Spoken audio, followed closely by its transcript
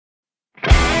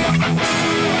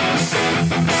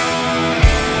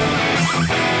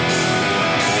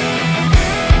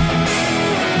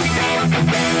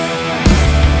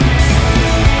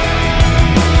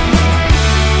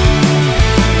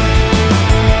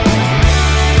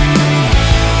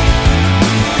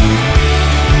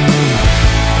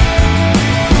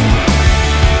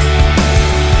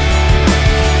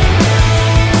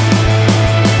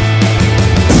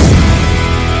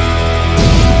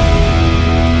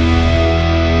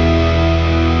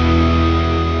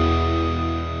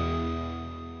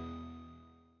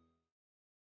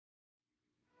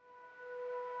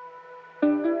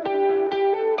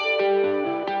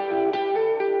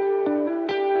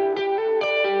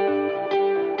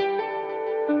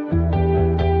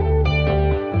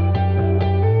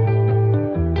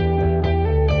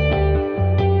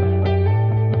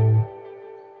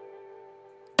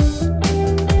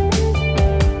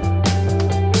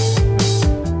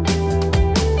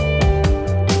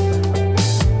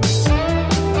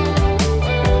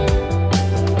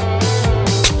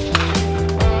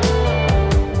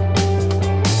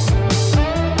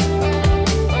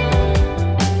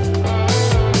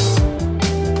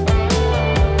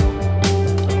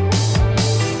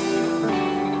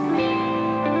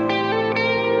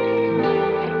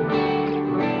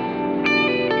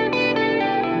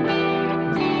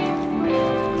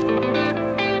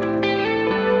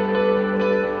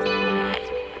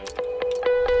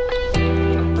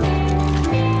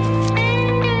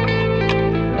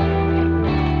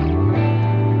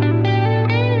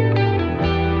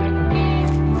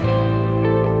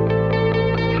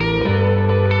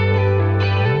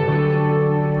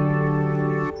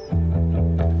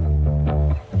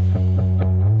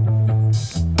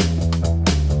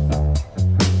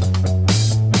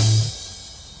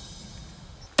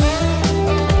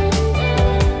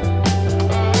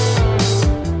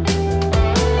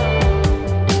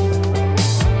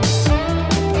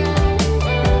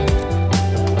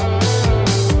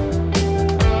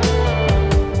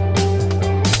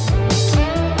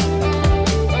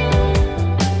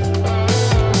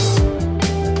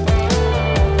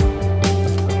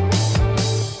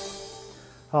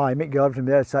Hi, Mick Garvey from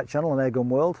the Airguns channel on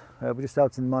AirgunWorld. We're just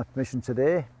out in my mission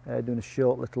today, doing a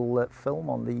short little film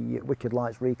on the Wicked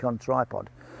Lights Rekon tripod.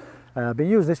 I've been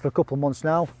using this for a couple of months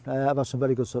now. I've had some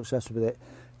very good success with it.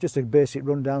 Just a basic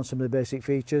rundown, some of the basic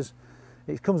features.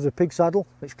 It comes with a pig saddle,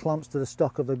 which clamps to the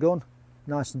stock of the gun,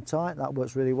 nice and tight. That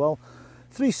works really well.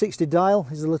 360 dial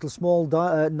is a little small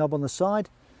knob on the side,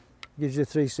 gives you a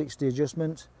 360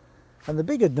 adjustment, and the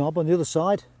bigger knob on the other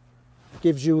side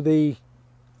gives you the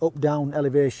up-down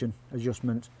elevation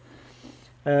adjustment.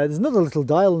 There's another little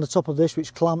dial on the top of this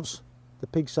which clamps the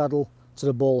pig saddle to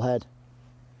the ball head.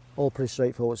 All pretty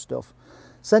straightforward stuff.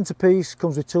 Centerpiece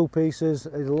comes with two pieces,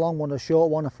 a long one and a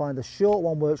short one. I find the short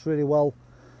one works really well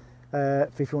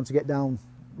if you want to get down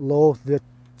low. The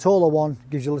taller one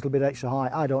gives you a little bit extra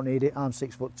height. I don't need it, I'm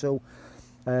 6'2",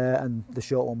 and the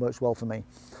short one works well for me.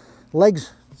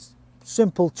 Legs,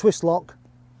 simple twist lock,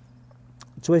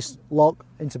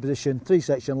 into position,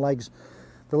 3-section legs.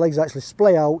 The legs actually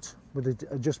splay out with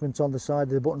the adjustment on the side,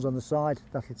 the buttons on the side.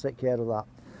 That'll take care of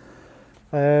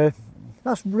that.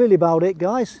 That's really about it,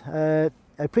 guys. I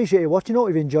appreciate you watching. I hope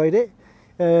you've enjoyed it.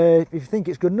 If you think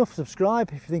it's good enough, subscribe.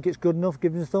 If you think it's good enough,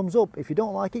 give me a thumbs up. If you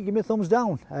don't like it, give me a thumbs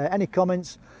down. Any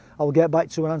comments, I will get back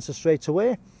to and answer straight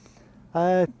away.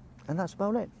 And that's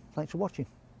about it. Thanks for watching.